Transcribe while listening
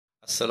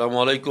আসসালামু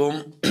আলাইকুম।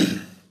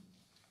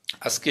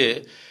 আজকে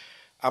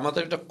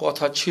আমাদের একটা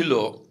কথা ছিল,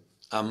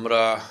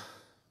 আমরা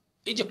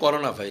এই যে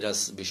করোনা ভাইরাস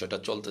বিষয়টা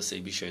চলতেছে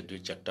এই বিষয়ে দুই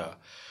চারটা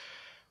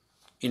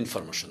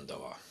ইনফরমেশন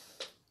দেওয়া।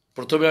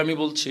 প্রথমে আমি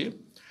বলছি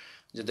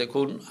যে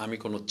দেখুন, আমি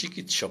কোনো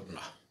চিকিৎসক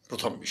না,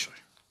 প্রথম বিষয়।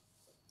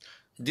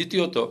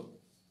 দ্বিতীয়ত,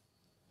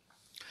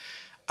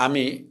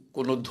 আমি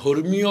কোনো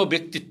ধর্মীয়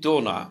ব্যক্তিত্বও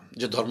না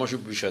যে ধর্ম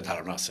বিষয়ে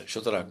ধারণা আছে।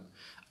 সুতরাং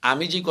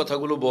আমি যে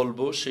কথাগুলো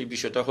বলবো সেই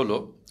বিষয়টা হলো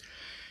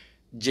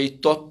যেই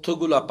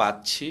তথ্যগুলো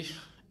পাচ্ছি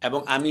এবং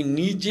আমি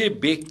নিজে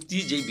ব্যক্তি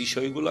যেই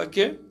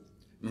বিষয়গুলোকে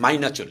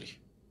মাইনা চলি।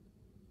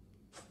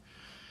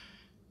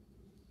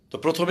 তো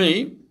প্রথমেই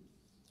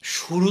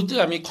শুরুতে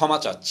আমি ক্ষমা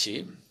চাচ্ছি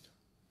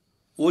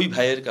ওই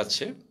ভাইয়ের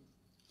কাছে,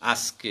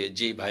 আজকে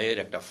যেই ভাইয়ের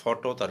একটা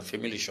ফটো তার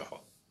ফ্যামিলি সহ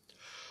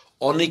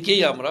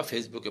অনেকেই আমরা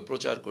ফেসবুকে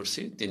প্রচার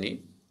করছি তিনি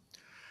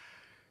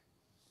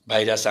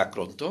ভাইরাস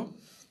আক্রান্ত,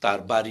 তার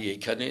বাড়ি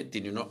এইখানে,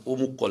 তিনি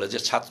অমুক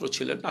কলেজের ছাত্র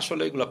ছিলেন।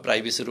 আসলে এগুলো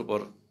প্রাইভেসির উপর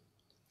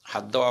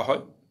হাত দেওয়া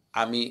হয়।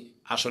 আমি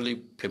আসলে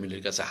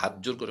ফ্যামিলির কাছে হাত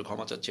জোর করে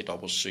ক্ষমা চাচ্ছি, এটা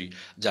অবশ্যই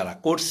যারা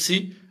করছি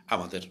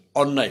আমাদের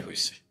অন্যায়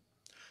হয়েছে।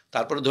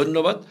 তারপরে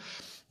ধন্যবাদ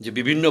যে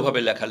বিভিন্নভাবে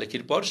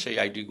লেখালেখির পর সেই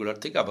আইডিগুলোর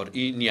থেকে আবার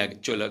নিয়ে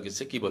চলে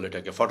গেছে, কি বলে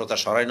এটাকে, ফটোটা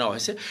সরাই নেওয়া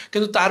হয়েছে,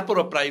 কিন্তু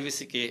তারপরও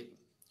প্রাইভেসিকে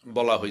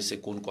বলা হয়েছে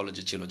কোন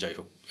কলেজে ছিল। যাই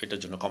হোক, এটার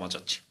জন্য ক্ষমা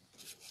চাচ্ছি।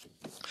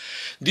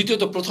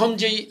 দ্বিতীয়ত, প্রথম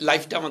যেই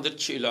লাইফটা আমাদের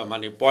ছিল,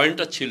 মানে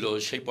পয়েন্টটা ছিল,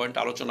 সেই পয়েন্ট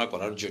আলোচনা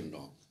করার জন্য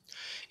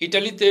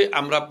ইটালিতে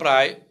আমরা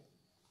প্রায়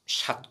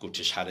 7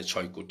 কোটি,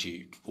 6.5 কোটি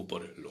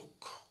উপরের লোক,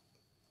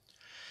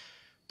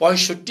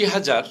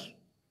 65,000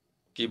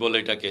 কি বলে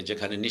এটাকে,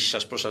 যেখানে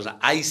নিঃশ্বাস প্রশ্বাস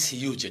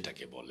আইসিইউ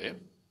যেটাকে বলে,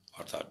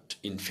 অর্থাৎ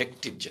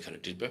ইনফেক্টিভ যেখানে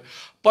ট্রিটমেন্ট,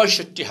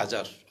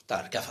 65,000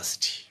 তার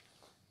ক্যাপাসিটি।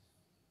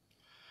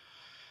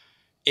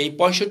 এই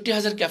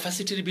 65,000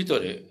 ক্যাপাসিটির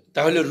ভিতরে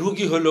তাহলে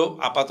রুগী হলো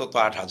আপাতত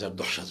 8,000,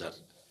 10,000।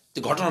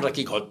 ঘটনাটা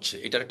কি ঘটছে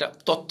এটার একটা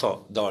তথ্য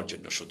দেওয়ার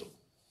জন্য শুধু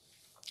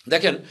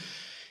দেখেন,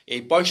 এই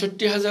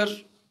 65,000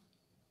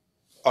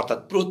 অর্থাৎ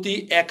প্রতি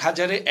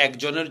 1,000-এ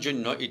একজনের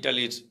জন্য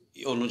ইটালির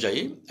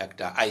অনুযায়ী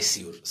একটা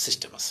আইসিইউর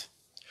সিস্টেম আছে।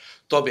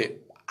 তবে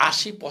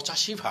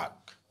 80-85 ভাগ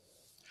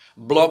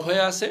ব্লক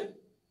হয়ে আছে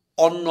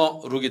অন্য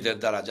রোগীদের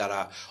দ্বারা, যারা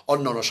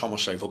অন্যান্য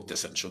সমস্যায়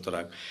ভুগতেছেন।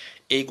 সুতরাং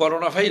এই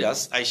করোনা ভাইরাস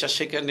আইসা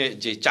সেখানে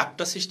যে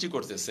চাপটা সৃষ্টি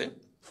করতেছে,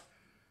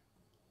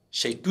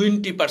 সেই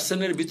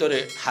 20%-এর ভিতরে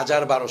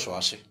 1,000-1,200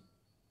 আসে।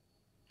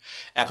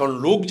 এখন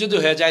লোক যদি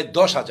হয়ে যায়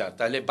 10,000,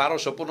 তাহলে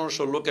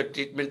 1,200-1,500 লোকের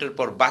ট্রিটমেন্টের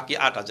পর বাকি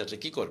 8,000-টা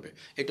কী করবে?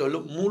 এটা হলো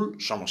মূল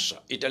সমস্যা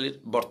ইটালির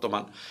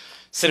বর্তমান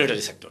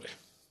স্যানিটারি সেক্টরে।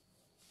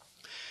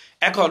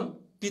 এখন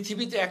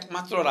পৃথিবীতে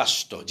একমাত্র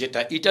রাষ্ট্র যেটা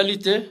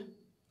ইটালিতে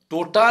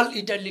টোটাল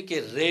ইটালিকে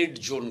রেড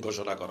জোন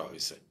ঘোষণা করা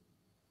হয়েছে,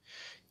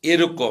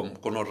 এরকম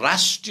কোনো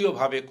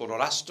রাষ্ট্রীয়ভাবে কোনো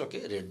রাষ্ট্রকে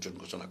রেড জোন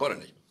ঘোষণা করে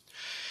নাই।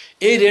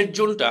 এই রেড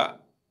জোনটা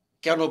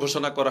কেন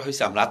ঘোষণা করা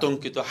হয়েছে? আমরা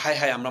আতঙ্কিত, হায়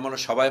হায় আমরা মনে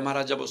হয় সবাই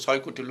মারা যাব, 6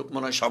 কোটি লোক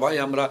মনে হয় সবাই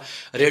আমরা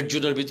রেড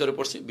জোনের ভিতরে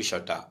পড়ছি।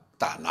 বিষয়টা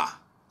তা না।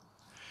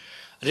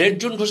 রেড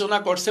জোন ঘোষণা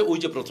করছে ওই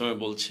যে প্রথমে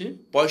বলছি,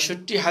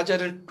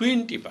 65,000-এর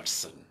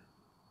 20%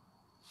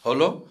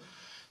 হলো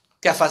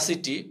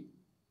ক্যাপাসিটি,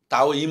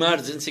 তাও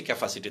ইমার্জেন্সি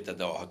ক্যাপাসিটিতে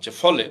দেওয়া হচ্ছে।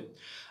 ফলে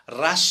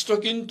রাষ্ট্র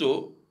কিন্তু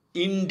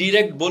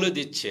ইনডিরেক্ট বলে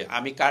দিচ্ছে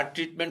আমি কার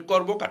ট্রিটমেন্ট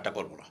করব, কারটা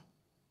করব না।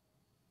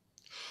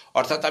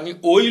 অর্থাৎ আমি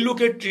ওই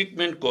লোকের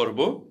ট্রিটমেন্ট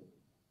করব,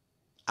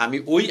 আমি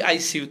ওই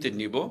আইসিইউতে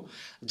নিব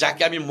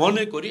যাকে আমি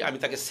মনে করি আমি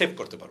তাকে সেভ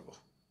করতে পারবো।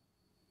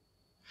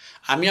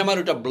 আমি আমার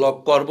ওটা ব্লক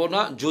করব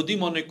না যদি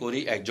মনে করি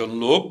একজন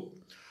লোক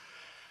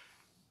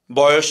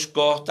বয়স্ক,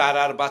 তার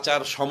আর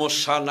বাঁচার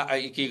সমস্যা না,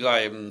 কি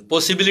কয়,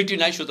 পসিবিলিটি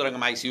নাই, সুতরাং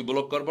আমি আইসিইউ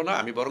ব্লক করবো না,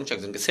 আমি বরং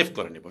একজনকে সেভ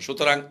করে নেব।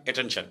 সুতরাং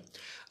অ্যাটেনশন,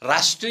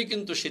 রাষ্ট্রই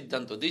কিন্তু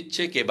সিদ্ধান্ত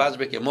দিচ্ছে কে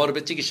বাঁচবে কে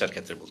মরবে। চিকিৎসার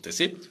ক্ষেত্রে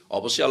বলতেছি,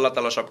 অবশ্যই আল্লাহ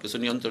তাআলা সব কিছু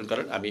নিয়ন্ত্রণ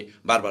করেন, আমি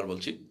বারবার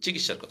বলছি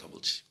চিকিৎসার কথা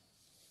বলছি।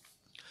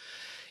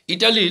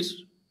 ইটালির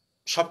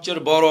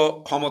সবচেয়ে বড়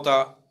ক্ষমতা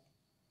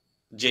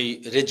যেই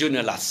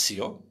রেজিওনাল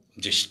লাসিও,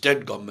 যে স্টেট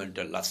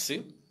গভর্নমেন্টের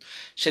লাসিও,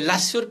 সে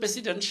লাসিওর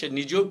প্রেসিডেন্ট সে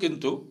নিজেও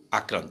কিন্তু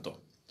আক্রান্ত।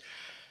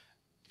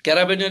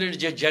 ক্যারাবিনারির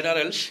যে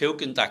জেনারেল সেও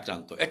কিন্তু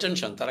আক্রান্ত।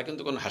 অ্যাটেনশন, তারা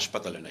কিন্তু কোনো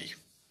হাসপাতালে নাই।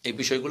 এই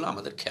বিষয়গুলো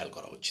আমাদের খেয়াল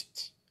করা উচিত।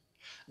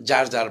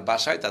 যার যার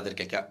বাসায়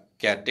তাদেরকে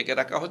কেয়ারটেকে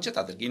রাখা হচ্ছে,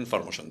 তাদেরকে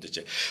ইনফরমেশন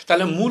দিচ্ছে।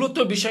 তাহলে মূলত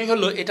বিষয়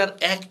হলো এটার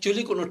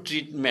অ্যাকচুয়ালি কোনো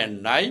ট্রিটমেন্ট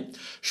নাই,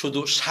 শুধু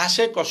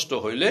শ্বাসে কষ্ট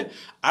হইলে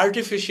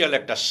আর্টিফিশিয়াল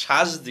একটা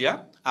শ্বাস দিয়া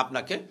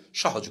আপনাকে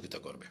সহযোগিতা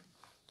করবে।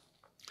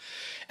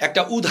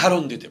 একটা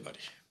উদাহরণ দিতে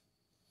পারি।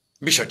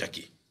 বিষয়টা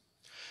কি?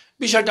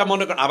 বিষয়টা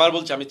মনে করেন, আবার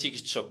বলছি আমি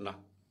চিকিৎসক না,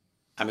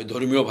 আমি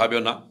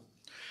ধর্মীয়ভাবেও না।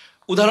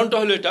 উদাহরণটা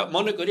হলো এটা,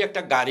 মনে করি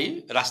একটা গাড়ি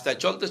রাস্তায়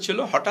চলতেছিল,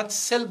 হঠাৎ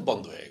সেলফ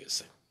বন্ধ হয়ে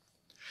গেছে।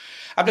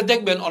 আপনি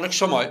দেখবেন অনেক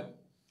সময়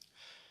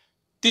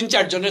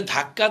 3-4 জনের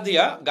ধাক্কা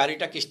দিয়া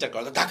গাড়িটাকে স্টার্ট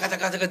করা, ধাক্কা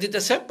ধাক্কা ধাক্কা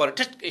দিতেছে, পরে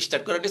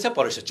স্টার্ট করে দিয়েছে,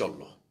 পরে সে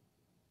চললো।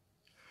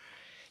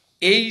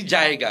 এই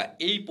জায়গা,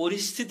 এই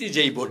পরিস্থিতি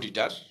যেই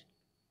বডিটার,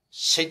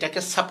 সেইটাকে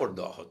সাপোর্ট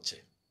দেওয়া হচ্ছে।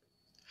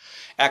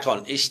 এখন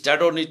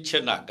স্টার্টও নিচ্ছে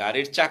না,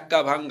 গাড়ির চাক্কা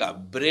ভাঙ্গা,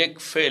 ব্রেক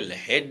ফেল,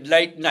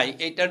 হেডলাইট নাই,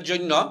 এটার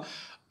জন্য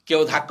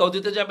কেউ ধাক্কাও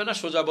দিতে যাবে না,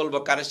 সোজা বলবো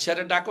কারের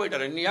শেয়ারে ডাকো,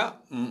 এটারে নিয়ে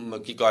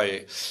কি কয়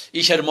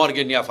ইসের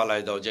মর্গে নিয়ে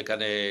ফালাই দাও,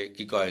 যেখানে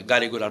কি কয়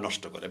গাড়িগুলা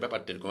নষ্ট করে।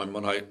 ব্যাপারটা এরকম, আমি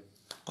মনে হয়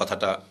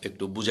কথাটা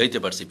একটু বুঝাইতে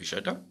পারছি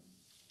বিষয়টা।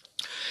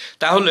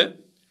 তাহলে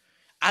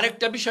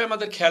আরেকটা বিষয়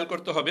আমাদের খেয়াল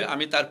করতে হবে,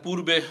 আমি তার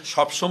পূর্বে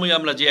সবসময়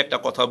আমরা যে একটা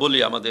কথা বলি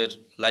আমাদের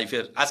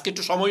লাইফের, আজকে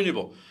একটু সময় নিব,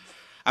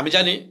 আমি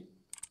জানি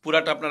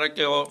পুরাটা আপনারা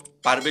কেউ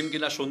পারবেন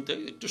কিনা শুনতে,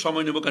 একটু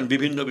সময় নেব কারণ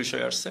বিভিন্ন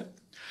বিষয় আসছে।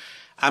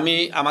 আমি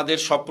আমাদের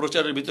সব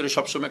প্রচারের ভিতরে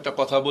সবসময় একটা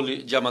কথা বলি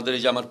যে আমাদের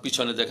এই যে আমার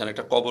পিছনে দেখেন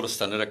একটা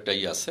কবরস্থানের একটা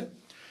আছে,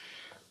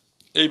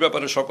 এই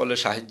ব্যাপারে সকলে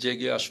সাহায্যে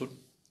এগিয়ে আসুন।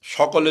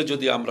 সকলে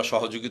যদি আমরা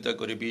সহযোগিতা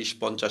করি 20,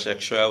 50,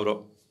 100 ইউরো,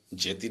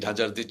 যে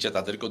 3000 দিচ্ছে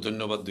তাদেরকেও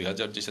ধন্যবাদ,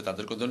 2000 দিচ্ছে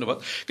তাদেরকেও ধন্যবাদ,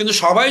 কিন্তু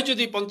সবাই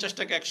যদি 50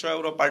 টাকা 100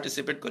 ইউরো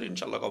পার্টিসিপেট করি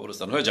ইনশাল্লাহ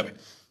কবরস্থান হয়ে যাবে।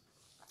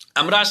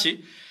 আমরা আসি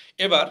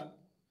এবার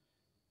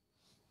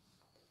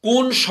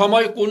কোন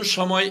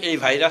সময় এই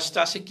ভাইরাসটা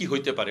আসে, কি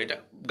হইতে পারে, এটা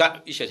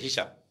ইসের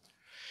হিসাব।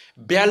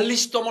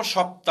 42তম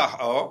সপ্তাহ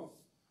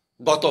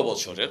গত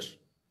বছরের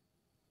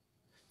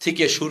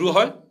থেকে শুরু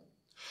হয়,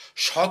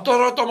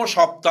 17তম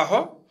সপ্তাহ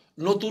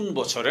নতুন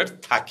বছরের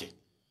থাকে।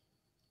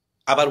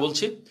 আবার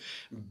বলছি,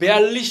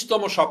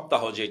 42তম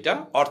সপ্তাহ যেটা,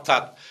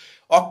 অর্থাৎ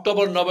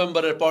অক্টোবর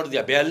নভেম্বরের পর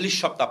দিয়া 42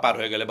 সপ্তাহ পার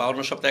হয়ে গেলে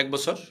 52 সপ্তাহ 1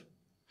 বছর,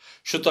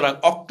 সুতরাং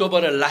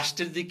অক্টোবরের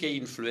লাস্টের দিকে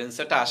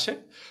ইনফ্লুয়েঞ্জাটা আসে,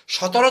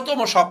 17তম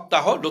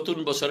সপ্তাহ নতুন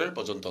বছরের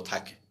পর্যন্ত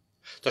থাকে।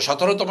 তো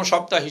 17তম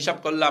সপ্তাহ হিসাব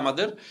করলে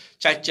আমাদের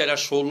 4 4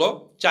 16,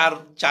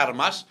 4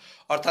 মাস,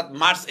 অর্থাৎ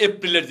মার্চ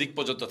এপ্রিলের দিক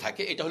পর্যন্ত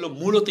থাকে। এটা হলো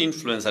মূলত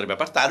ইনফ্লুয়েন্সার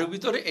ব্যাপার, তার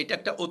ভিতরে এটা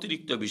একটা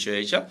অতিরিক্ত বিষয়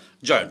হিসাব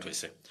জয়েন্ট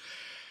হয়েছে।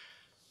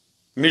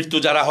 মৃত্যু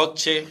যারা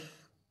হচ্ছে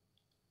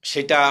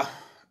সেটা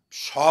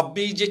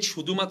সবই যে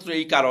শুধুমাত্র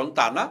এই কারণ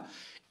তা না,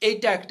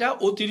 এইটা একটা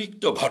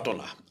অতিরিক্ত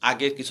ঘটনা,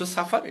 আগের কিছু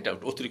সাফার, এটা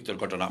অতিরিক্ত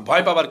ঘটনা,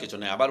 ভয় পাবার কিছু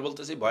নাই। আবার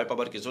বলতেছি, ভয়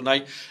পাবার কিছু নাই।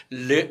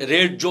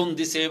 রেড জোন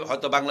দিছে,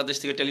 হয়তো বাংলাদেশ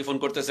থেকে টেলিফোন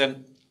করতেছেন,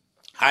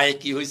 হায়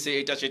কি হয়েছে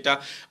এটা সেটা,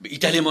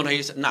 ইটালি মনে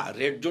হয়েছে না,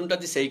 রেড জোনটা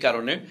দিছে এই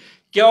কারণে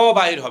কেউ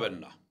বাইর হবেন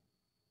না।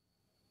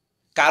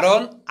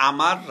 কারণ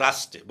আমার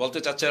রাষ্ট্রে, বলতে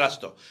চাচ্ছে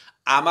রাষ্ট্র,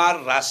 আমার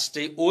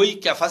রাষ্ট্রে ওই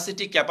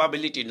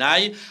ক্যাপাবিলিটি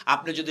নাই।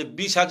 আপনি যদি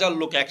 20,000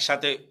 লোক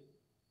একসাথে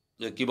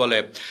কি বলে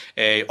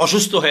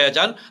অসুস্থ হয়ে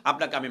যান,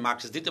 আপনাকে আমি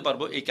মার্কস দিতে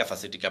পারবো, এই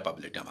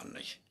ক্যাপাবিলিটি আমার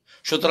নেই।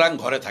 সুতরাং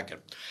ঘরে থাকেন।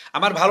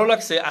 আমার ভালো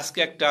লাগছে আজকে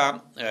একটা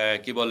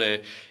কি বলে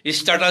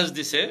স্ট্যাটাস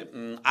দিছে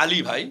আলী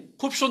ভাই,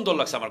 খুব সুন্দর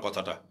লাগছে আমার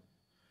কথাটা,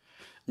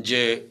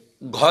 যে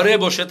ঘরে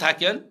বসে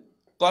থাকেন,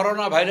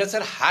 করোনা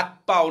ভাইরাসের হাত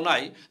পাও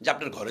নাই যে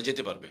আপনার ঘরে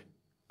যেতে পারবে।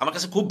 আমার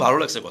কাছে খুব ভালো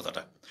লাগছে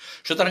কথাটা।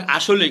 সুতরাং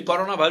আসলেই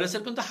করোনা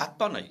ভাইরাসের কিন্তু হাত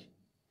পা নাই,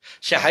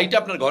 সে হাইটা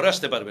আপনার ঘরে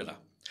আসতে পারবে না।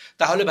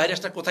 তাহলে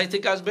ভাইরাসটা কোথায়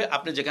থেকে আসবে?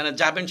 আপনি যেখানে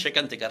যাবেন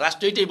সেখান থেকে।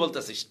 রাষ্ট্র এটাই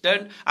বলতেছে,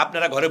 স্ট্যান্ড,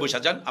 আপনারা ঘরে বসে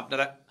যান,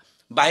 আপনারা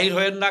বাহির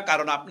হয়েন না।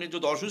 কারণ আপনি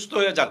যদি অসুস্থ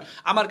হয়ে যান,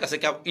 আমার কাছে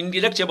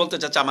ইনডিরেক্ট সে বলতে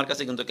চাচ্ছে আমার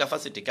কাছে কিন্তু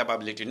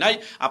ক্যাপাবিলিটি নাই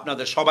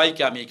আপনাদের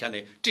সবাইকে আমি এখানে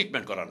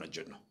ট্রিটমেন্ট করানোর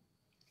জন্য।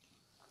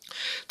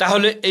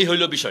 তাহলে এই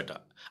হইল বিষয়টা।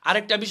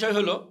 আরেকটা বিষয়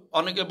হলো,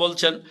 অনেকে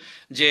বলছেন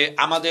যে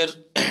আমাদের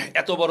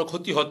এত বড়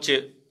ক্ষতি হচ্ছে,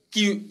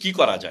 কি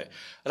করা যায়?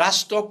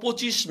 রাষ্ট্র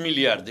 25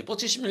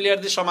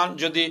 মিলিয়ার্ড সমান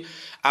যদি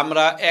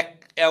আমরা 1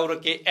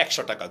 ইউরোকে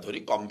 100 টাকা ধরি,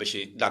 কম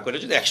বেশি না করে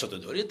যদি 100তে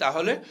ধরি,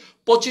 তাহলে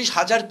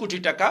 25,000 কোটি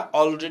টাকা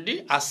অলরেডি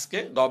আজকে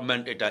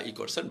গভর্নমেন্ট এটা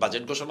করছেন,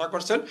 বাজেট ঘোষণা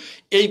করছেন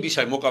এই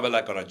বিষয় মোকাবেলা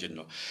করার জন্য।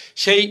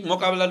 সেই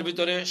মোকাবেলার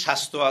ভিতরে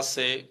স্বাস্থ্য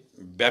আছে,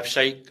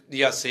 ব্যবসায়িক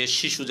আছে,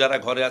 শিশু যারা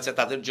ঘরে আছে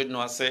তাদের জন্য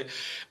আছে,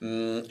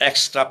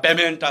 এক্সট্রা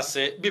পেমেন্ট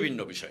আছে, বিভিন্ন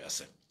বিষয়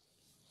আছে।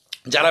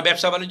 যারা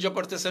ব্যবসা বাণিজ্য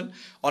করতেছেন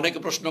অনেকে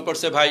প্রশ্ন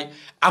করছে, ভাই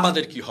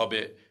আমাদের কি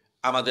হবে?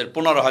 আমাদের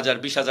 15,000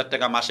 20,000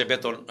 টাকা মাসে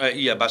বেতন,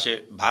 মাসে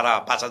ভাড়া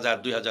 5,000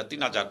 2,000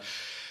 3,000।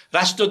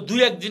 রাষ্ট্র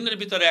 2-1 দিনের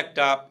ভিতরে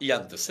একটা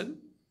আনতেছেন।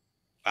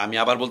 আমি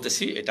আবার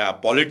বলতেছি, এটা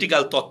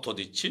পলিটিক্যাল তথ্য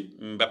দিচ্ছি,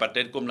 ব্যাপারটা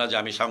এরকম না যে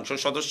আমি সংসদ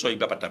সদস্য, এই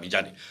ব্যাপারটা আমি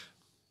জানি।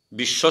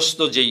 বিশ্বস্ত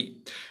যেই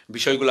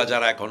বিষয়গুলো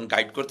যারা এখন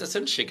গাইড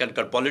করতেছেন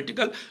সেখানকার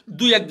পলিটিক্যাল,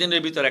 2-1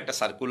 দিনের ভিতরে একটা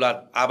সার্কুলার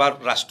আবার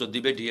রাষ্ট্র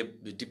দিবে,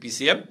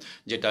 ডিপিসিএম,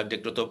 যেটা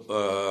ডিরেক্টর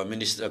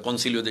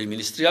কনসিলিও দে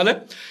মিনিস্ট্রিয়ালে,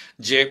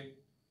 যে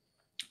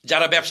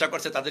যারা ব্যবসা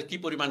করছে তাদের কি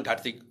পরিমাণ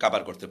ঘাটতি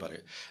কাভার করতে পারে,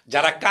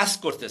 যারা কাজ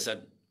করতেছেন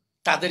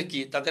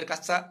তাদের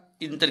কাজটা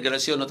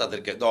ইন্টারগ্রেশনও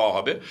তাদেরকে দেওয়া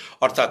হবে।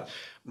 অর্থাৎ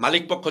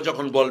মালিক পক্ষ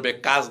যখন বলবে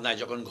কাজ নাই,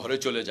 যখন ঘরে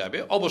চলে যাবে,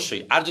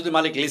 অবশ্যই। আর যদি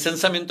মালিক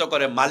লিসেন্সামেন্ট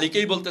করে,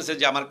 মালিকেই বলতেছে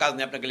যে আমার কাজ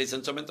নেই, আপনাকে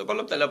লিসেন্সামেন্ট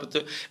করলাম, তাহলে আপনি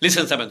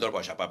লিসেন্সামেন্টের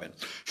পয়সা পাবেন।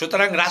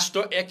 সুতরাং রাষ্ট্র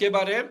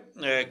একেবারে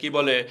কি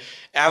বলে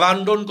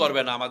অ্যাবান্ডন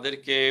করবে না,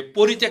 আমাদেরকে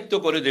পরিত্যক্ত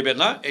করে দেবে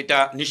না, এটা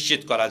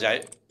নিশ্চিত করা যায়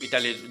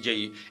ইতালির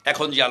যেই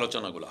এখন যে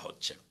আলোচনাগুলো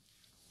হচ্ছে।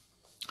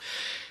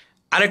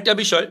 আরেকটা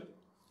বিষয়,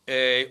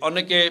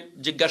 অনেকে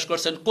জিজ্ঞাসা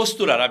করছেন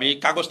কস্তুরার, আমি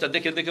কাগজটা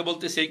দেখে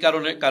বলতেছি এই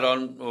কারণে, কারণ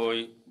ওই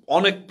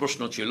অনেক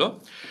প্রশ্ন ছিল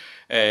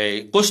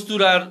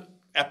কস্তুরার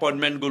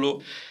অ্যাপয়েন্টমেন্টগুলো।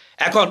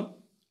 এখন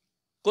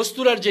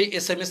কস্তুরার যে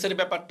SMS এর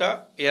ব্যাপারটা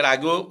এর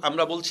আগেও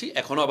আমরা বলছি,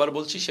 এখনও আবার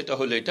বলছি, সেটা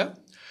হলো এটা,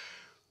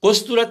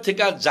 কস্তুরার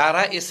থেকে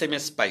যারা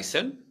SMS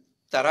পাইছেন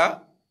তারা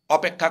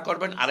অপেক্ষা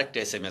করবেন, আরেকটা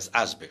SMS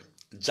আসবে।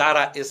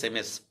 যারা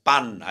SMS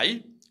পান নাই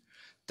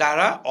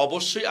তারা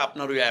অবশ্যই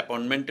আপনার ওই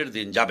অ্যাপয়েন্টমেন্টের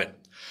দিন যাবেন।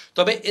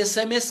 তবে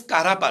SMS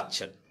কারা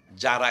পাচ্ছেন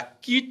যারা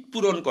কিট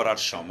পূরণ করার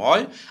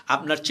সময়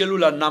আপনার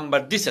সেলুলার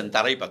নাম্বার দিচ্ছেন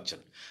তারাই পাচ্ছেন।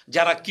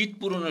 যারা কিট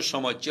পূরণের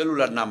সময়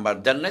সেলুলার নাম্বার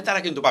দেন নাই তারা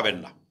কিন্তু পাবেন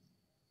না।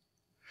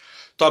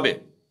 তবে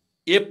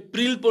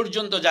এপ্রিল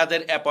পর্যন্ত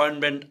যাদের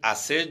অ্যাপয়েন্টমেন্ট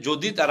আছে,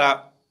 যদি তারা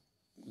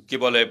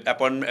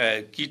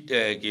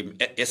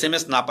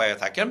SMS না পায়ে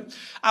থাকেন,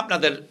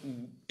 আপনাদের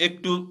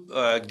একটু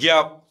গিয়া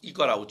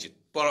করা উচিত,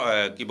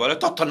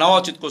 তথ্য নেওয়া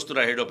উচিত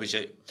কস্তুরা হেড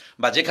অফিসে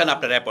বা যেখানে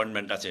আপনার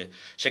অ্যাপয়েন্টমেন্ট আছে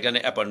সেখানে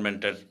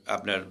অ্যাপয়েন্টমেন্টের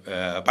আপনার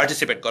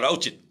পার্টিসিপেট করা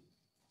উচিত।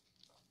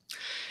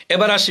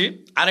 এবার আসি,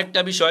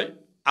 আরেকটা বিষয়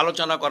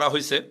আলোচনা করা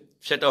হয়েছে,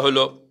 সেটা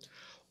হলো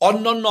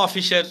অন্যান্য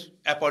অফিসের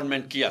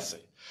অ্যাপয়েন্টমেন্ট কি আছে।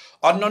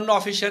 অন্যান্য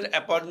অফিসের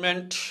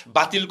অ্যাপয়েন্টমেন্ট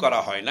বাতিল করা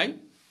হয় নাই,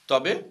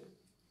 তবে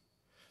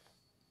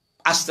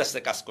আস্তে আস্তে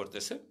কাজ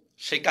করতেছে।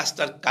 সেই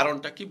কাজটার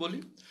কারণটা কি বলি,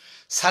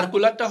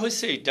 সার্কুলারটা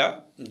হয়েছে এটা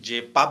যে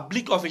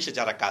পাবলিক অফিসে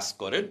যারা কাজ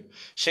করেন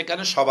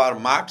সেখানে সবার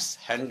মাস্ক,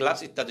 হ্যান্ড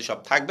গ্লাভস ইত্যাদি সব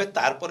থাকবে,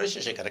 তারপরে সে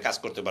সেখানে কাজ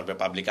করতে পারবে,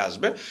 পাবলিকে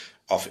আসবে,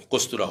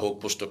 কস্তুরা হোক,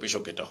 পোস্ট অফিস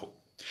হোক, এটা হোক।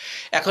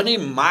 এখন এই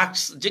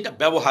মাস্ক যেটা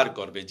ব্যবহার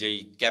করবে, যেই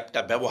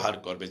ক্যাপটা ব্যবহার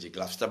করবে, যে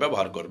গ্লাভসটা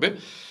ব্যবহার করবে,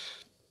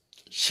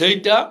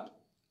 সেইটা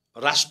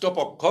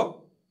রাষ্ট্রপক্ষ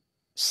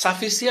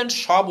সাফিসিয়েন্ট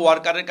সব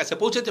ওয়ার্কারের কাছে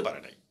পৌঁছাতে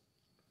পারে নাই।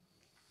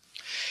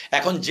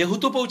 এখন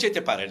যেহেতু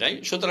পৌঁছাতে পারে নাই,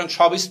 সুতরাং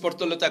সব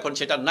স্পর্ধলে তো এখন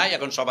সেটা নাই,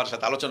 এখন সবার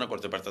সাথে আলোচনা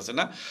করতে পারতেছে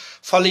না।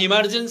 ফলে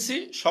ইমার্জেন্সি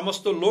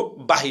সমস্ত লোক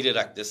বাহিরে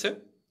রাখতেছে,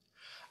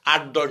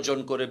 8-10 জন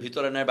করে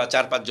ভিতরে নেয় বা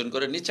 4-5 জন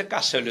করে নিচে,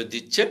 কাজ হলে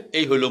দিচ্ছে।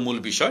 এই হলো মূল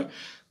বিষয়।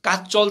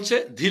 কাজ চলছে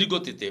ধীর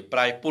গতিতে।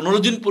 প্রায় 15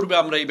 দিন পূর্বে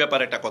আমরা এই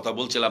ব্যাপারে একটা কথা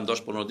বলছিলাম,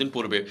 10-15 দিন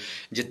পূর্বে,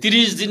 যে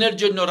 30 দিনের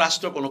জন্য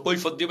রাষ্ট্র কোনো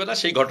কৈফিয়ত দিবে না,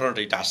 সেই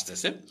ঘটনাটা এটা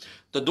আসতেছে।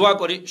 তো দোয়া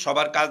করি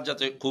সবার কাজ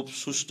যাতে খুব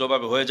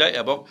সুষ্ঠুভাবে হয়ে যায়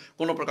এবং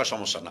কোনো প্রকার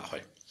সমস্যা না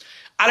হয়।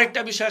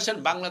 আরেকটা বিষয় আছেন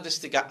বাংলাদেশ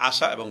থেকে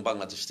আসা এবং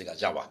বাংলাদেশ থেকে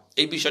যাওয়া,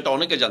 এই বিষয়টা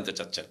অনেকে জানতে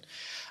চাচ্ছেন।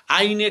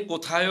 আইনে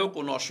কোথায়ও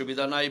কোনো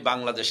অসুবিধা নাই,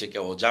 বাংলাদেশে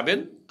কেউ যাবেন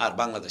আর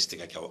বাংলাদেশ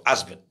থেকে কেউ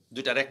আসবেন,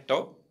 দুইটার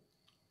একটাও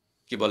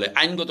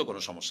আইনগত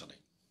কোনো সমস্যা নেই।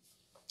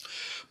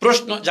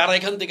 প্রশ্ন, যারা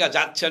এখান থেকে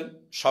যাচ্ছেন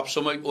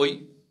সবসময় ওই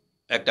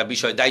একটা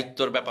বিষয়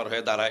দায়িত্বর ব্যাপার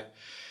হয়ে দাঁড়ায়।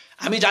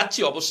 আমি যাচ্ছি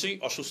অবশ্যই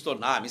অসুস্থ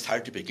না, আমি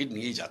সার্টিফিকেট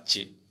নিয়েই যাচ্ছি,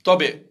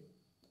 তবে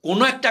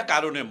কোনো একটা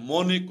কারণে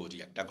মনে করি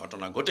একটা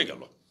ঘটনা ঘটে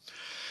গেল,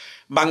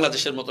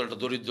 বাংলাদেশের মতো একটা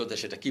দরিদ্র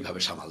দেশ এটা কীভাবে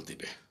সামাল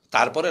দিবে।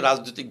 তারপরে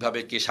রাজনৈতিকভাবে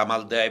কে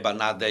সামাল দেয় বা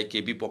না দেয়, কে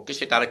বিপক্ষে,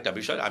 সেটা আরেকটা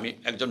বিষয়। আমি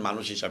একজন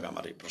মানুষ হিসাবে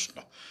আমার এই প্রশ্ন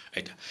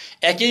এটা।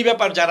 একই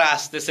ব্যাপার যারা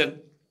আসতেছেন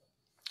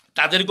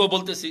তাদেরকেও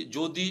বলতেছি,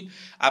 যদি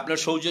আপনার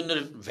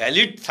সৌজন্যের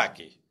ভ্যালিড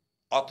থাকে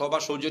অথবা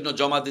সৌজন্য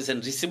জমা দিয়েছেন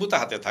রিসিভও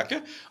হাতে থাকে,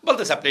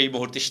 বলতেছে আপনি এই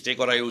মুহূর্তে স্টে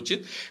করাই উচিত।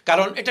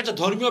 কারণ এটা একটা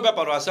ধর্মীয়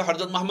ব্যাপারও আছে।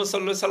 হযরত মুহাম্মদ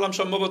সাল্লাল্লাহু আলাইহি সাল্লাম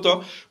সম্ভবত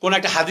কোন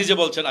একটা হাদিসে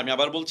বলছেন, আমি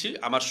আবার বলছি,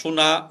 আমার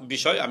শোনা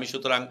বিষয়, আমি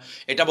সুতরাং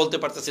এটা বলতে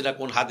পারতেছি না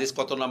কোন হাদিস,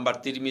 কত নাম্বার,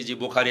 তিরমিজি,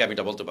 বুখারী, আমি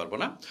এটা বলতে পারবো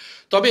না।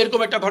 তবে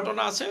এরকম একটা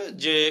ঘটনা আছে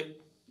যে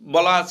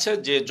বলা আছে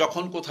যে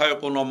যখন কোথাও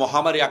কোনো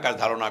মহামারী আকার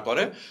ধারণা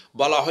করে,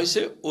 বলা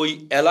হয়েছে ওই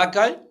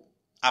এলাকায়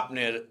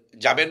আপনার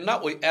যাবেন না,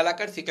 ওই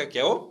এলাকার থেকে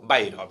কেউ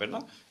বাইর হবে না,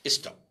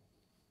 স্টপ,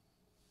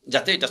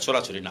 যাতে এটা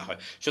ছড়াছড়ি না হয়।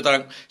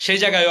 সুতরাং সেই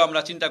জায়গায়ও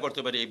আমরা চিন্তা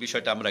করতে পারি, এই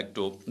বিষয়টা আমরা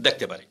একটু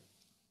দেখতে পারি।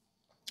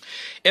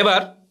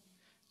 এবার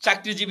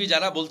চাকরিজীবী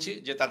যারা বলছি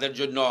যে তাদের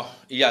জন্য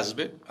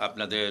আসবে,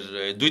 আপনাদের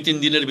 2-3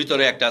 দিনের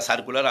ভিতরে একটা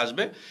সার্কুলার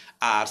আসবে।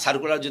 আর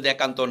সার্কুলার যদি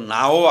একান্ত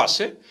নাও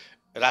আসে,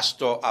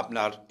 রাষ্ট্র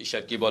আপনার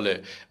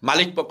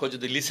মালিক পক্ষ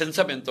যদি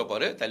লিসেন্সামেন্ট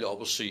করে, তাহলে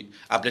অবশ্যই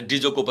আপনি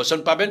ডিজকুপেশন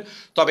পাবেন।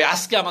 তবে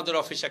আজকে আমাদের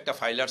অফিসে একটা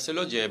ফাইল আসছিল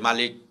যে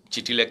মালিক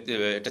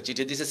একটা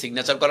চিঠি দিয়েছে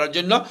সিগনেচার করার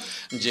জন্য,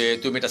 যে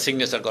তুমি এটা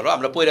সিগনেচার করো।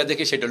 আমরা পয়রা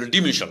দেখি সেটা হলো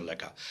ডিমিশন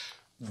লেখা।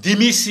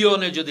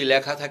 ডিমিশনে যদি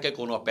লেখা থাকে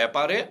কোনো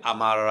পেপারে,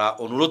 আমরা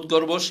অনুরোধ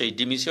করব সেই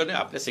ডিমিশনে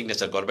আপনি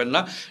সিগনেচার করবেন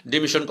না।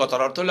 ডিমিশন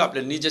কথার অর্থ হলো আপনি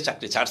নিজে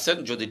চাকরি ছাড়ছেন,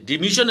 যদি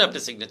ডিমিশনে আপনি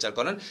সিগনেচার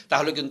করেন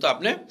তাহলে কিন্তু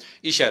আপনি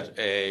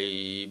এই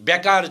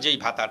বেকার যেই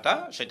ভাতাটা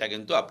সেটা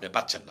কিন্তু আপনি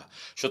পাচ্ছেন না।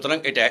 সুতরাং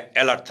এটা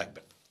অ্যালার্ট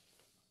থাকবেন।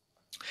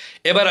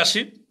 এবার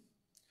আসি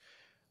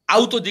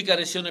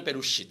autodichiarazione per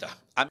uscita।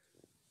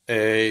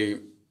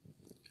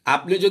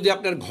 আপনি যদি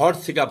আপনার ঘর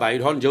থেকে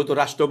বাইর হন, যেহেতু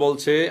রাষ্ট্র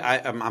বলছে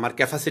আমার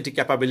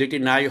ক্যাপাবিলিটি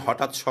নাই,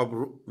 হঠাৎ সব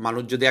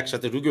মানুষ যদি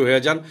একসাথে রুগী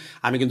হয়ে যান,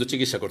 আমি কিন্তু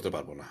চিকিৎসা করতে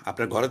পারবো না,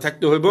 আপনার ঘরে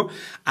থাকতে হইব,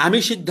 আমি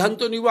সিদ্ধান্ত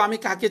নিব আমি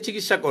কাকে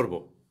চিকিৎসা করব।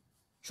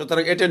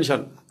 সুতরাং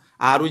অ্যাটেনশন।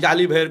 আর ওই যে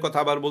আলী ভাইয়ের কথা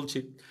আবার বলছি,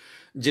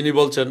 যিনি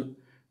বলছেন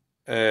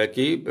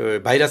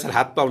ভাইরাসের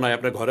হাত পাও নাই,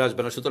 আপনার ঘরে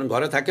আসবে না, সুতরাং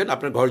ঘরে থাকেন।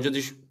 আপনার ঘর যদি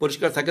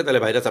পরিষ্কার থাকে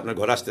তাহলে ভাইরাস আপনার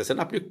ঘরে আসতেছেন,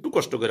 আপনি একটু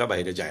কষ্ট করে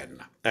বাইরে যায়েন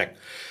না।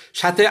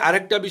 সাথে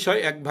আরেকটা বিষয়,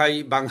 এক ভাই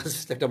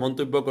বাংলাদেশে একটা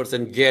মন্তব্য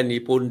করছেন, জ্ঞানী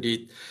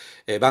পণ্ডিত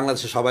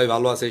বাংলাদেশে সবাই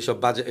ভালো আছে, এইসব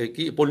বাজে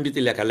পণ্ডিতি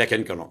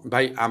লেখেন কেন?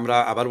 ভাই আমরা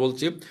আবার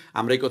বলছি,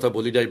 আমরা এই কথা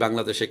বলি নাই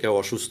বাংলাদেশে কেউ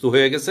অসুস্থ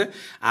হয়ে গেছে।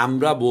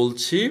 আমরা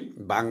বলছি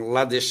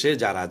বাংলাদেশে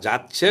যারা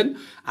যাচ্ছেন,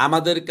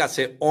 আমাদের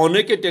কাছে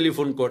অনেকে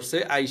টেলিফোন করছে,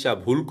 আইসা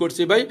ভুল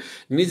করছি ভাই,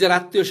 নিজের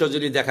আত্মীয়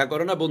স্বজনই দেখা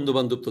করে না, বন্ধু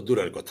বান্ধব তো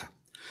দূরের কথা।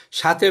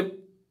 সাথে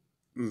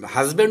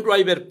হাজব্যান্ড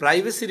ওয়াইফের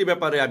প্রাইভেসির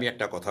ব্যাপারে আমি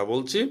একটা কথা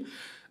বলছি,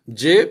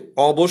 যে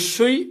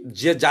অবশ্যই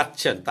যে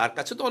যাচ্ছেন তার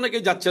কাছে তো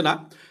অনেকেই যাচ্ছে না,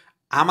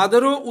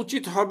 আমাদেরও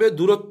উচিত হবে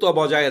দূরত্ব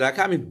বজায়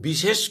রাখা। আমি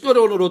বিশেষ করে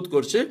অনুরোধ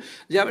করছি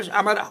যে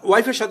আমার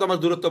ওয়াইফের সাথে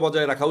আমার দূরত্ব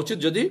বজায় রাখা উচিত,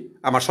 যদি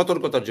আমার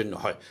সতর্কতার জন্য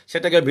হয়,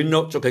 সেটাকে ভিন্ন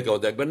চোখে কেউ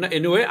দেখবেন না।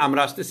 এনিওয়ে,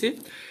 আমরা আসতেছি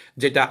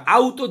যেটা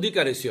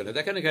autodichiarazione,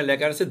 দেখেন এখানে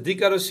লেখা আছে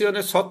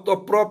dichiarazione sotto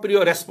proprio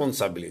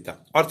responsabilità,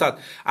 অর্থাৎ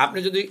আপনি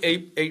যদি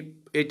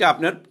এইটা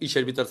আপনার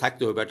ইসের ভিতরে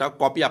থাকতে হবে, এটা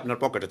কপি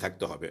আপনার পকেটে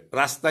থাকতে হবে।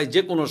 রাস্তায়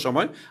যে কোনো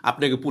সময়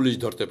আপনাকে পুলিশ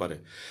ধরতে পারে।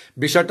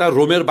 বিষয়টা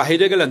রোমের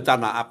বাইরে গেলেন তা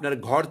না, আপনার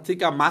ঘর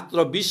থেকে মাত্র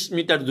 20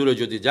 মিটার দূরে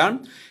যদি যান,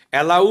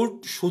 অ্যালাউড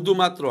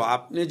শুধুমাত্র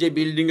আপনি যে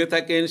বিল্ডিংয়ে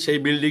থাকেন সেই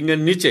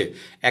বিল্ডিংয়ের নিচে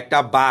একটা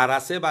বার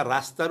আছে, বা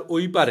রাস্তার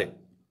ওই পারে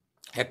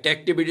একটা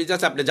অ্যাক্টিভিটিস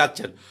আছে, আপনি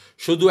যাচ্ছেন,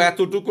 শুধু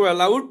এতটুকু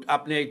অ্যালাউড,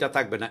 আপনি এটা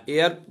থাকবে না।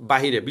 এর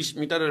বাহিরে 20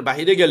 মিটারের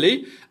বাহিরে গেলেই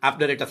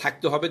আপনার এটা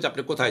থাকতে হবে যে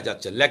আপনি কোথায়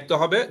যাচ্ছেন। লিখতে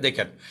হবে,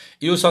 দেখেন,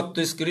 ইউ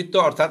সত্ত্বস্কৃত,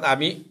 অর্থাৎ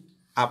আমি,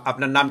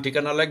 আপনার নাম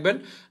ঠিকানা লিখবেন,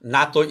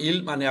 না তো ইল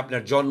মানে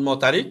আপনার জন্ম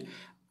তারিখ,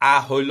 আ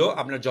হইল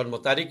আপনার জন্ম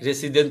তারিখ,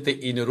 রেসিডেন্টে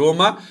ইন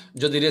রোমা,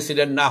 যদি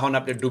রেসিডেন্ট না হন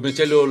আপনি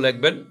ডুমিচেলিও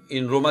লিখবেন,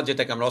 ইন রোমা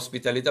যেটাকে আমরা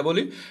হসপিটালিতা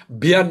বলি,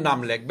 বিয়ার নাম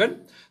লিখবেন,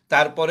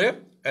 তারপরে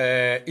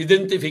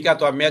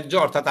ইডেন্টিফিকাতো মেজ্জো,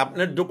 অর্থাৎ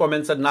আপনার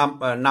ডকুমেন্টসের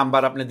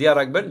নাম্বার আপনি দিয়ে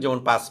রাখবেন, যেমন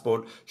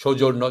পাসপোর্ট,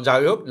 সৌজন্য,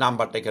 যাই হোক,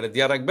 নাম্বারটা এখানে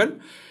দিয়ে রাখবেন।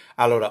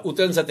 আলোরা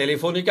উতেন্সা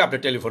টেলিফোনিকে আপনি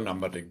টেলিফোন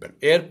নাম্বার লিখবেন।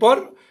 এরপর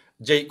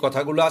যেই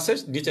কথাগুলো আছে,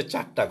 নিচে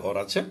 4টা ঘর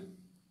আছে,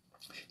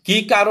 কি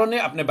কারণে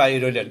আপনি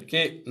বাইরে হইলেন,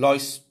 কে লো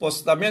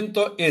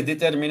স্পোস্তামেন্টো এ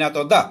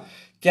ডিটারমিনাতো দা,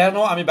 কেন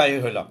আমি বাইরে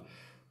হইলাম,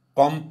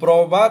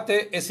 কম্প্রোবাতে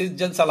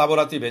এসিজেন্সা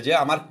লাবোরাটিভে, যে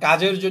আমার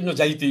কাজের জন্য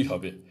যাইতেই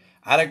হবে,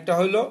 আরেকটা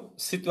হলো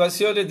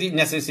সিচুয়েশনে দি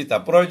নেসেসিতা,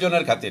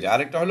 প্রয়োজনের খাতিরে,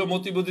 আরেকটা হলো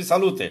মোটিভো দি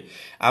সালুতে,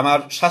 আমার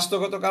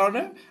স্বাস্থ্যগত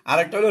কারণে,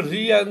 আরেকটা হলো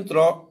রিয়েন্ত্র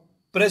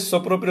প্রেসো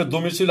প্রোপ্রিও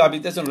ডোমিসিলিও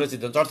আবিটেশন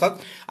রেসিডেন্স, অর্থাৎ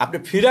আপনি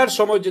ফেরার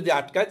সময় যদি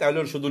আটকায় তাহলে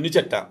শুধু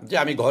নিচেরটা, যে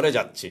আমি ঘরে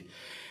যাচ্ছি,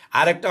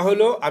 আরেকটা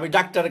হলো আমি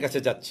ডাক্তারের কাছে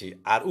যাচ্ছি,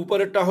 আর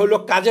উপরেরটা হলো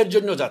কাজের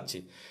জন্য যাচ্ছি।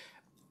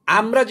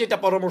 আমরা যেটা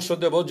পরামর্শ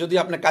দেব, যদি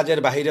আপনি কাজের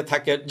বাইরে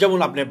থাকেন, যেমন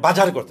আপনি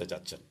বাজার করতে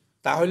যাচ্ছেন,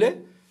 তাহলে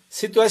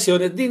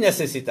সিচুয়েশনে দি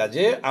নেসেসিতা,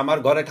 যে আমার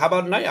ঘরে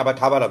খাবার নাই, আবার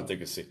খাবার আনতে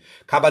গেছি,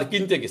 খাবার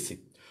কিনতে গেছি,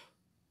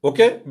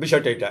 ওকে,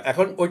 বিষয়টা এটা।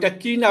 এখন ওইটা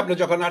কিনে আপনি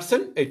যখন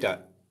আসছেন,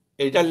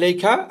 এইটা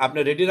লেখা আপনি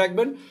রেডি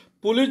রাখবেন।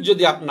 পুলিশ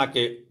যদি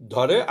আপনাকে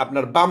ধরে,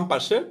 আপনার বাম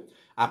পাশে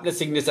আপনি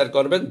সিগনেচার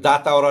করবেন,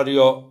 দাতা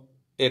অরারিও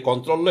এ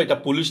কন্ট্রোল, এটা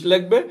পুলিশ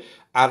লিখবে,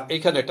 আর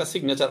এখানে একটা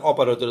সিগনেচার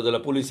অপারেটর দিলে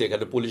পুলিশ,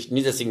 এখানে পুলিশ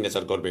নিজে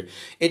সিগনেচার করবে।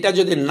 এটা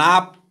যদি না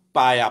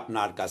পায়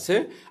আপনার কাছে,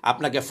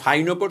 আপনাকে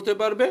ফাইনও করতে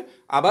পারবে,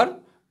 আবার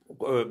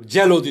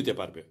জেলও দিতে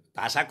পারবে।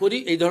 আশা করি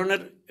এই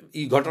ধরনের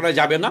ঘটনায়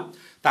যাবে না।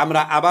 তা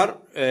আমরা আবার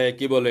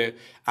কি বলে,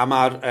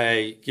 আমার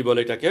কি বলে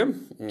এটাকে,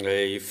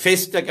 এই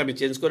ফেসটাকে আমি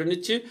চেঞ্জ করে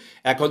নিচ্ছি।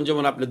 এখন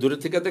যেমন আপনি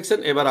দূরের থেকে দেখছেন,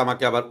 এবার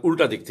আমাকে আবার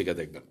উল্টা দিক থেকে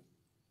দেখবেন।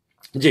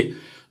 জি,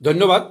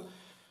 ধন্যবাদ।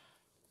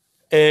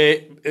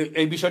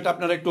 এই বিষয়টা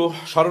আপনারা একটু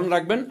স্মরণ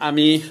রাখবেন।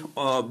 আমি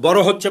বড়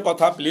হচ্ছে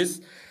কথা, প্লিজ।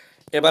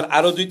 এবার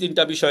আরও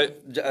 2-3টা বিষয়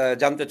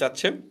জানতে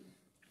চাচ্ছে।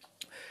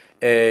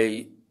 এই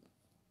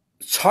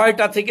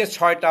 6টা থেকে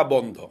 6টা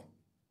বন্ধ,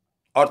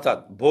 অর্থাৎ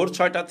ভোর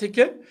 6টা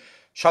থেকে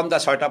সন্ধ্যা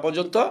 6টা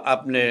পর্যন্ত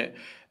আপনি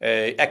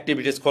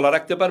অ্যাক্টিভিটিস খোলা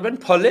রাখতে পারবেন।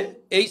 ফলে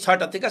এই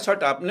 6টা থেকে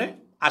 6টা আপনি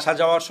আসা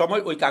যাওয়ার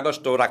সময় ওই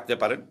কাগজটাও রাখতে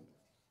পারেন।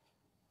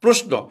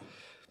 প্রশ্ন,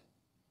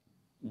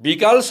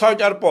 বিকাল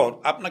 6টার পর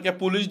আপনাকে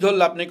পুলিশ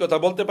ধরলে আপনি কথা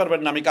বলতে পারবেন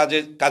না, আমি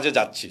কাজে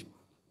যাচ্ছি।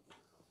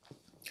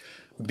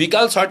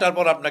 বিকাল 6টার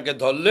পর আপনাকে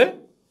ধরলে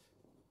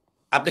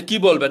আপনি কি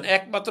বলবেন?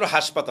 একমাত্র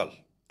হাসপাতাল।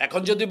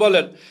 এখন যদি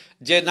বলেন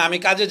যে না আমি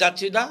কাজে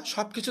যাচ্ছি না,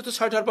 সব কিছু তো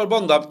 6টার পর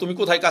বন্ধ, তুমি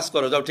কোথায় কাজ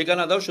করো, যাও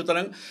ঠিকানা দাও,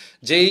 সুতরাং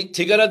যেই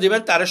ঠিকানা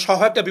দিবেন তার সহ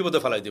একটা বিপদে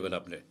ফেলাই দিবেন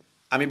আপনি।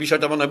 আমি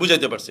বিষয়টা মনে হয়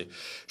বুঝাইতে পারছি।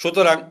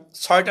 সুতরাং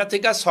 6টা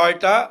থেকে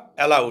 6টা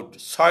অ্যালাউড,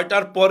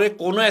 6টার পরে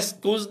কোনো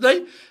এক্সকিউজ নেই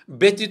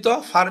ব্যতীত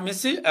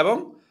ফার্মেসি এবং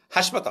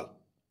হাসপাতাল।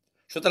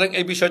 সুতরাং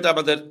এই বিষয়টা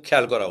আমাদের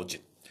খেয়াল করা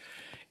উচিত।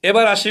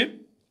 এবার আসি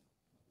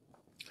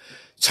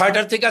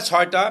 6টার থেকে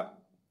 6টা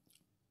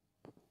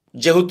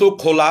যেহেতু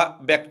খোলা,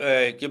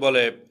 কি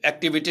বলে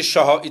অ্যাক্টিভিটিস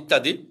সহ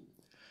ইত্যাদি।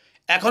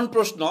 এখন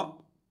প্রশ্ন,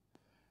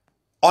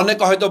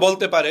 অনেকে হয়তো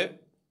বলতে পারে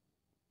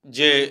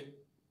যে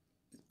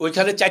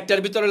ওইখানে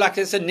 4টার ভিতরে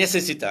লাগতেছে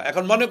নেসেসিতা।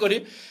 এখন মনে করি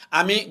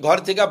আমি ঘর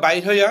থেকে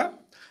বাইর হইয়া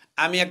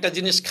আমি একটা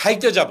জিনিস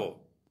খাইতে যাব,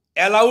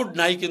 অ্যালাউড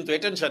নাই, কিন্তু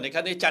এটেনশন,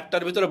 এখানে এই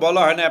 4টার ভিতরে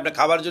বলা হয় না আপনি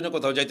খাবার জন্য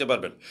কোথাও যাইতে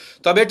পারবেন।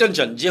 তবে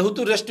এটেনশন,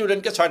 যেহেতু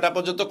রেস্টুরেন্টকে 6টা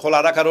পর্যন্ত খোলা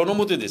রাখার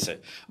অনুমতি দিছে,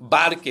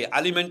 বারকে,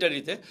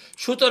 আলিমেন্টারিতে,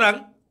 সুতরাং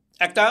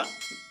একটা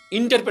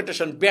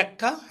ইন্টারপ্রিটেশন,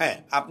 ব্যাখ্যা, হ্যাঁ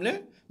আপনি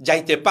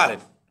যাইতে পারেন,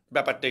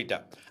 ব্যাপারটা এইটা।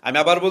 আমি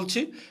আবার বলছি,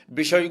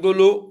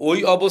 বিষয়গুলো ওই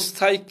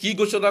অবস্থায় কি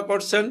ঘোষণা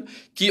করছেন,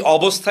 কি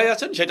অবস্থায়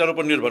আছেন সেটার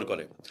উপর নির্ভর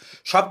করে।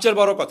 সবচেয়ে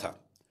বড় কথা,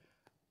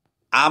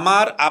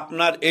 আমার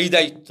আপনার এই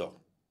দায়িত্ব,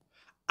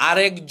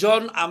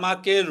 আরেকজন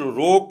আমাকে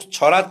রোগ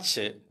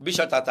ছড়াচ্ছে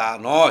বিষয়টা তা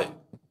নয়।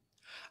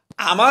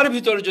 আমার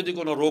ভিতরে যদি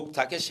কোনো রোগ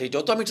থাকে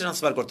সেটাও তো আমি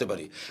ট্রান্সফার করতে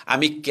পারি।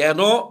 আমি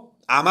কেন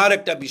আমার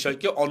একটা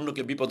বিষয়কে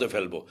অন্যকে বিপদে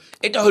ফেলবো?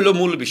 এটা হলো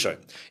মূল বিষয়।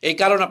 এই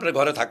কারণে আপনার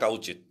ঘরে থাকা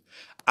উচিত।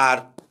 আর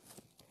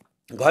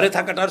ঘরে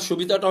থাকাটার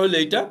সুবিধাটা হলো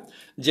এইটা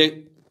যে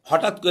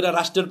হঠাৎ করে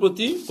রাষ্ট্রের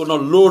প্রতি কোনো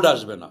লোড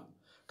আসবে না।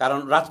 কারণ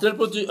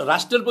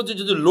রাষ্ট্রের প্রতি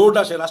যদি লোড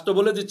আসে, রাষ্ট্র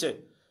বলে দিচ্ছে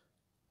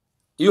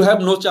You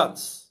have no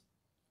chance.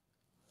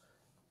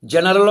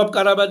 General of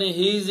Carabani,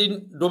 he is in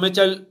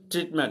domicile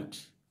treatment.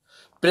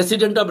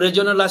 President of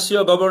Regional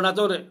Lazio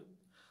Governatore,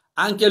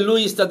 anche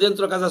lui sta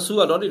dentro casa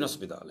sua, non in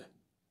ospedale.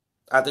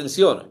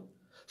 Attenzione.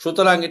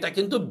 সুতরাং এটা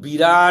কিন্তু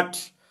বিরাট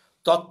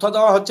তথ্য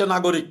দেওয়া হচ্ছে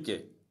নাগরিককে।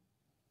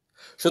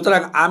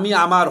 সুতরাং আমি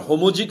আমার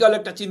হোমোজিক্যাল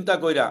একটা চিন্তা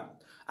কইরা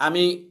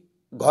আমি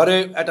ঘরে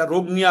একটা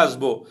রোগ নিয়ে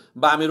আসবো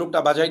বা আমি রোগটা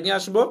বাজায় নিয়ে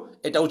আসবো,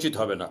 এটা উচিত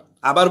হবে না।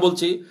 আবার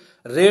বলছি,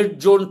 রেড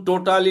জোন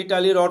টোটাল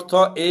ইটালির অর্থ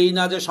এই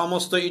না যে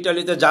সমস্ত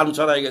ইটালিতে যান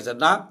ছড়াই গেছে,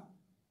 না।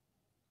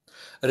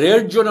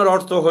 রেড জোনের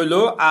অর্থ হইল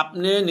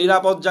আপনি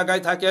নিরাপদ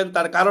জায়গায় থাকেন।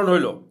 তার কারণ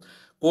হইল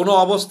কোনো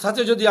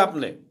অবস্থাতে যদি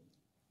আপনি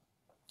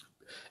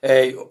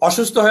এই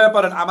অসুস্থ হয়ে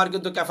পড়েন, আমার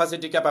কিন্তু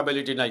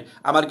ক্যাপাবিলিটি নাই,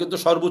 আমার কিন্তু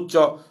সর্বোচ্চ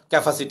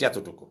ক্যাপাসিটি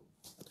এতটুকু।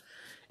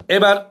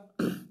 এবার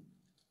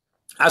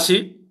আসি,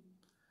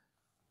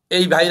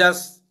 এই ভাইরাস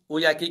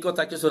ওই একই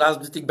কথা কিছু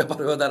রাজনৈতিক ব্যাপার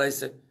হয়ে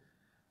দাঁড়াইছে।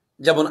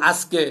 যেমন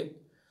আজকে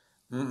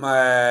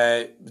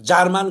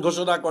জার্মান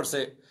ঘোষণা করছে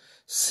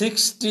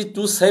 60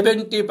 to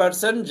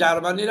 70%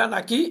 জার্মানিরা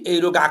নাকি এই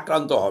রোগে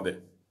আক্রান্ত হবে।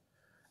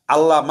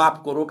 আল্লাহ মাফ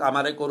করুক,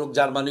 আমারে করুক,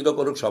 জার্মানিকে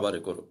করুক,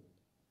 সবারই করুক।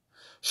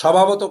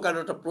 স্বভাবত কারণ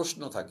একটা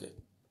প্রশ্ন থাকে,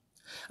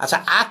 আচ্ছা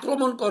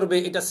আক্রমণ করবে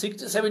এটা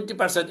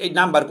 60-70%, এই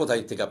নাম্বার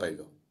কোথায় থেকে পাইল?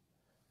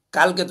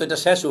 কালকে তো এটা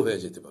শেষও হয়ে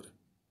যেতে পারে,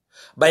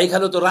 বা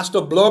এখানে তো রাষ্ট্র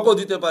ব্লকও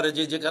দিতে পারে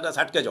যে যেখানে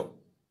ছাটকে যাও।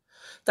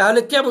 তাহলে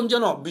কেমন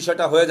যেন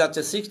বিষয়টা হয়ে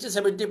যাচ্ছে,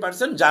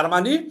 60-70%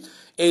 জার্মানি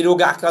এই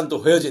রোগে আক্রান্ত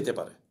হয়ে যেতে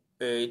পারে।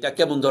 এটা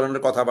কেমন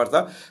ধরনের কথাবার্তা?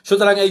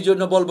 সুতরাং এই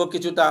জন্য বলবো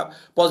কিছুটা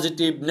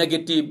পজিটিভ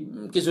নেগেটিভ,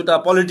 কিছুটা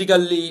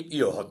পলিটিক্যালি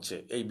হচ্ছে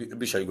এই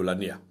বিষয়গুলো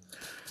নিয়ে।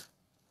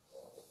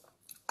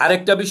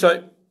 আরেকটা বিষয়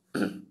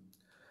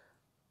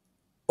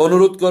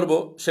অনুরোধ করব,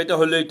 সেটা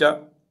হলো এটা,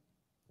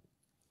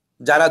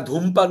 যারা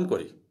ধূমপান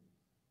করি,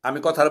 আমি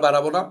কথা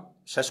বাড়াবো না,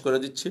 শেষ করে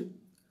দিচ্ছি।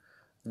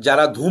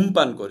 যারা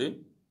ধূমপান করি,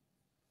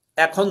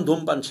 এখন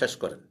ধূমপান শেষ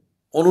করেন।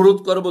 অনুরোধ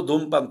করব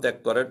ধূমপান ত্যাগ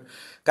করেন,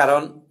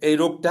 কারণ এই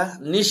রোগটা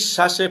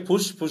নিঃশ্বাসে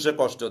ফুসফুসে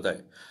কষ্ট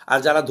দেয়। আর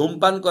যারা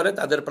ধূমপান করে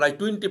তাদের প্রায়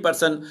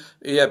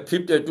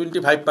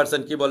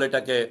 25% কি বলে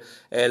এটাকে,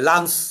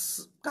 লাংস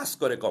কাজ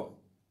করে কম।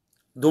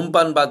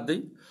 ধূমপান বাদ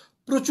দিই,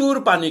 প্রচুর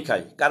পানি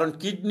খাই, কারণ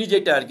কিডনি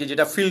যেটা আর কি,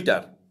 যেটা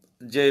ফিল্টার,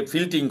 যে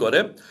ফিল্টিং করে,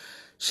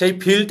 সেই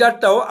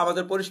ফিল্টারটাও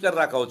আমাদের পরিষ্কার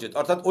রাখা উচিত।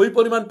 অর্থাৎ ওই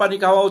পরিমাণ পানি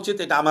খাওয়া উচিত,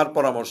 এটা আমার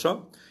পরামর্শ।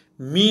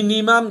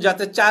 মিনিমাম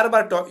যাতে 4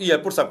 বার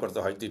প্রস্রাব করতে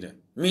হয় দিনে,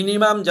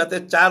 মিনিমাম যাতে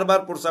 4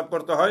 বার প্রস্রাব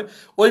করতে হয়,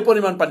 ওই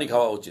পরিমাণ পানি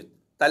খাওয়া উচিত।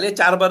 তাহলে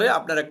 4 বারে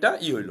আপনার একটা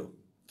হইলো,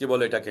 কি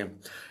বলে এটাকে,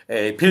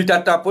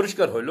 ফিল্টারটা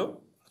পরিষ্কার হইলো,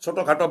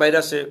 ছোটোখাটো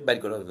ভাইরাসে বাইর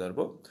করে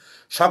পারবো।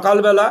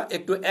 সকালবেলা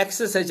একটু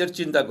এক্সারসাইজের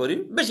চিন্তা করি,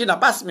 বেশি না,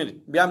 5 মিনিট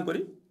ব্যায়াম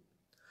করি,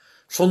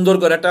 সুন্দর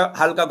করে একটা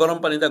হালকা গরম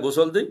পানিতে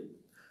গোসল দিই,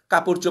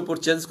 কাপড় চোপড়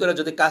চেঞ্জ করে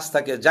যদি কাজ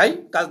থাকে যাই,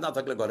 কাজ না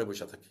থাকলে ঘরে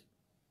বসে থাকি।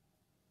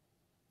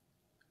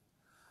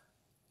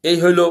 এই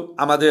হইল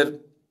আমাদের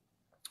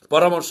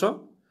পরামর্শ।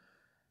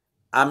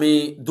 আমি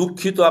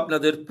দুঃখিত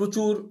আপনাদের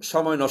প্রচুর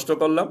সময় নষ্ট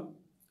করলাম।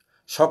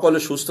 সকলে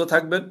সুস্থ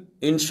থাকবেন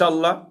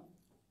ইনশাল্লাহ।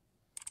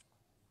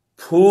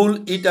 ফুল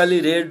ইটালি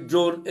রেড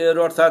জোন এর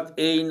অর্থাৎ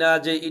এই না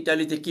যে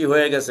ইটালিতে কি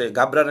হয়ে গেছে,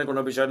 ঘাবড়ানোর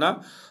কোনো বিষয় না।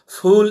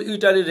 ফুল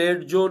ইটালি রেড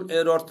জোন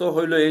এর অর্থ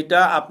হইল এইটা,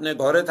 আপনি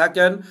ঘরে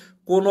থাকেন,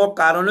 কোনো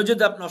কারণে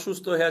যদি আপনি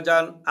অসুস্থ হয়ে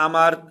যান,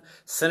 আমার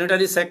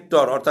স্যানিটারি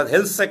সেক্টর অর্থাৎ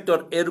হেলথ সেক্টর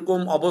এরকম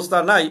অবস্থা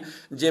নাই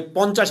যে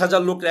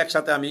 50,000 লোককে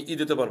একসাথে আমি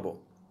দিতে পারবো,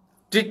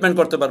 ট্রিটমেন্ট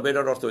করতে পারবো,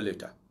 এটার অর্থ হইল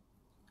এটা।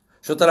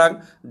 সুতরাং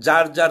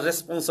যার যার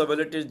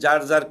রেসপন্সিবিলিটি,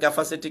 যার যার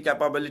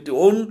ক্যাপাবিলিটি,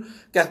 ওন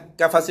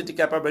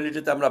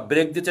ক্যাপাবিলিটিতে আমরা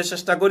ব্রেক দিতে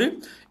চেষ্টা করি,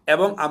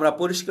 এবং আমরা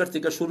পরিষ্কার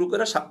থেকে শুরু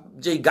করে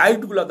যেই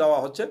গাইডগুলো দেওয়া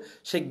হচ্ছে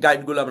সেই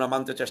গাইডগুলো আমরা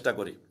মানতে চেষ্টা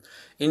করি।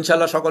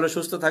 ইনশাল্লাহ সকলে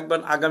সুস্থ থাকবেন।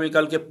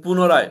 আগামীকালকে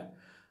পুনরায়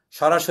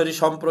সরাসরি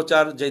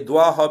সম্প্রচার যে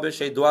দোয়া হবে,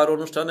 সেই দোয়ার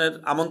অনুষ্ঠানের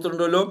আমন্ত্রণ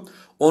রইল।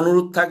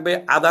 অনুরোধ থাকবে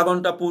আধা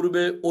ঘন্টা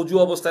পূর্বে অজু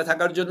অবস্থায়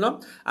থাকার জন্য।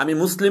 আমি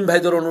মুসলিম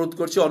ভাইদের অনুরোধ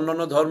করছি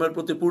অন্যান্য ধর্মের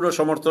প্রতি পূর্ণ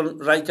সমর্থন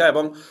রাখা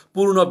এবং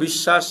পূর্ণ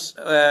বিশ্বাস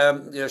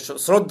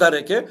শ্রদ্ধা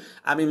রেখে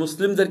আমি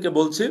মুসলিমদেরকে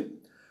বলছি,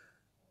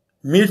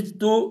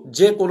 মৃত্যু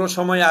যে কোনো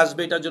সময়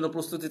আসবে, এটার জন্য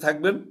প্রস্তুতি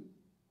থাকবেন।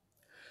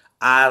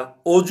 আর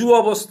অজু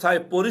অবস্থায়,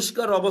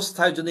 পরিষ্কার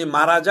অবস্থায় যদি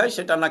মারা যায়,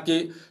 সেটা নাকি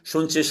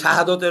শুনছি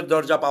শাহাদতের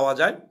দরজা পাওয়া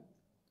যায়।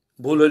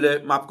 ভুল হইলে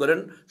মাফ করেন,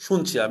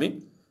 শুনছি আমি,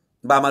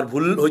 বা আমার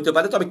ভুল হইতে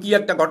পারে, তবে কি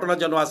একটা ঘটনা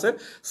যেন আছে,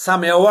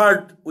 সাম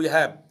অ্যাওয়ার্ড উই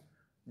হ্যাভ,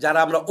 যারা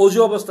আমরা অজু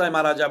অবস্থায়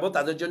মারা যাব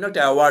তাদের জন্য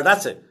একটা অ্যাওয়ার্ড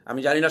আছে, আমি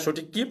জানি না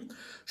সঠিক কি।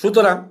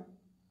 সুতরাং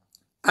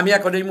আমি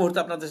এখন এই মুহূর্তে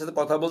আপনাদের সাথে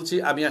কথা বলছি,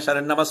 আমি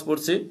আশারের নামাজ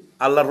পড়ছি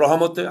আল্লাহর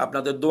রহমতে,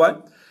 আপনাদের দোয়ায়।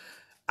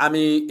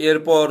 আমি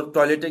এরপর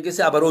টয়লেটে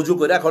গেছি, আবার অজু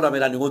করে এখন আমি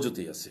রানি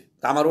অজুতেই আছি।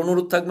 তা আমার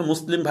অনুরোধ থাকবে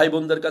মুসলিম ভাই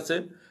বোনদের কাছে,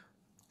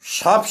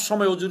 সব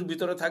সময় অজুর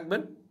ভিতরে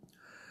থাকবেন,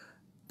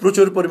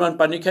 প্রচুর পরিমাণ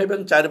পানি খাইবেন,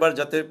 4 বার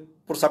যাতে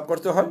প্রস্রাব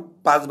করতে হয়,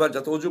 5 বার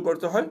যাতে অজু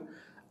করতে হয়।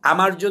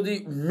 আমার যদি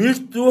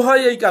মৃত্যু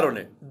হয় এই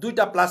কারণে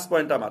 2টা প্লাস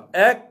পয়েন্ট আমার,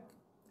 এক,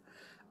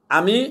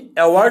 আমি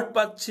অ্যাওয়ার্ড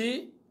পাচ্ছি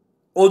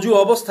অজু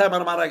অবস্থায়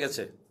আমার মারা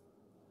গেছে,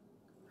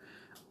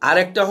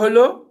 আরেকটা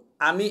হলো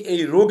আমি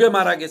এই রোগে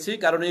মারা গেছি,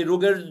 কারণ এই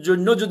রোগের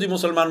জন্য যদি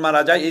মুসলমান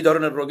মারা যায়, এই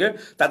ধরনের রোগে,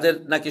 তাদের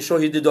নাকি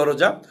শহীদি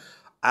দরজা।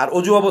 আর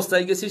অজু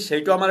অবস্থায় গেছি,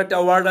 সেইটাও আমার একটা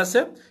ওয়ার্ড আছে।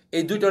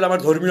 এই দুইটা হলো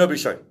আমার ধর্মীয়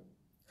বিষয়।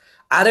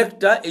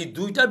 আরেকটা, এই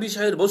দুইটা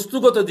বিষয়ের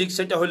বস্তুগত দিক,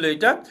 সেটা হলো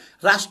এটা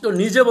রাষ্ট্র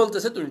নিজে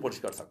বলতেছে তুমি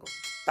পরিষ্কার থাকো।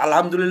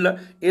 আলহামদুলিল্লাহ,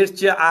 এর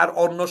চেয়ে আর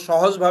অন্য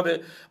সহজভাবে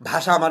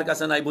ভাষা আমার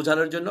কাছে নাই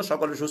বোঝানোর জন্য।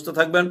 সকলে সুস্থ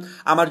থাকবেন,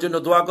 আমার জন্য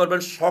দোয়া করবেন,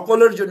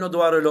 সকলের জন্য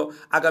দোয়া রইল।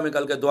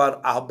 আগামীকালকে দোয়ার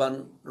আহ্বান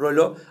রইল,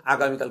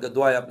 আগামীকালকে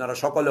দোয়ায় আপনারা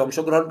সকলে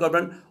অংশগ্রহণ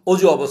করবেন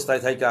অজু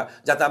অবস্থায় থাইকা,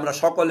 যাতে আমরা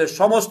সকলের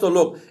সমস্ত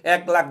লোক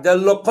 1 লাখ 1.5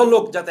 লক্ষ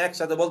লোক যাতে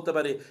একসাথে বলতে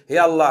পারি, হে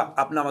আল্লাহ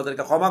আপনি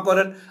আমাদেরকে ক্ষমা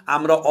করেন,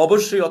 আমরা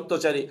অবশ্যই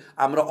অত্যাচারী,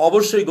 আমরা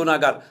অবশ্যই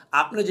গুনাহগার,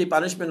 আপনি যে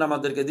পানিশমেন্ট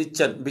আমাদেরকে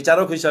দিচ্ছেন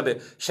বিচারক হিসাবে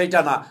সেটা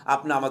না,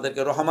 আপনি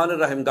আমাদেরকে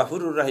রহমানুর রাহিম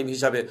গাফুরুর রাহিম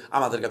হিসাবে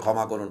আমাদেরকে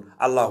ক্ষমা করুন।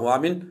 আল্লাহু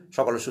আমিন।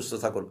 সকলে সুস্থ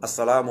থাকুন।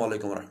 আসসালামু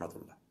আলাইকুম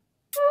রহমতুল্লাহ।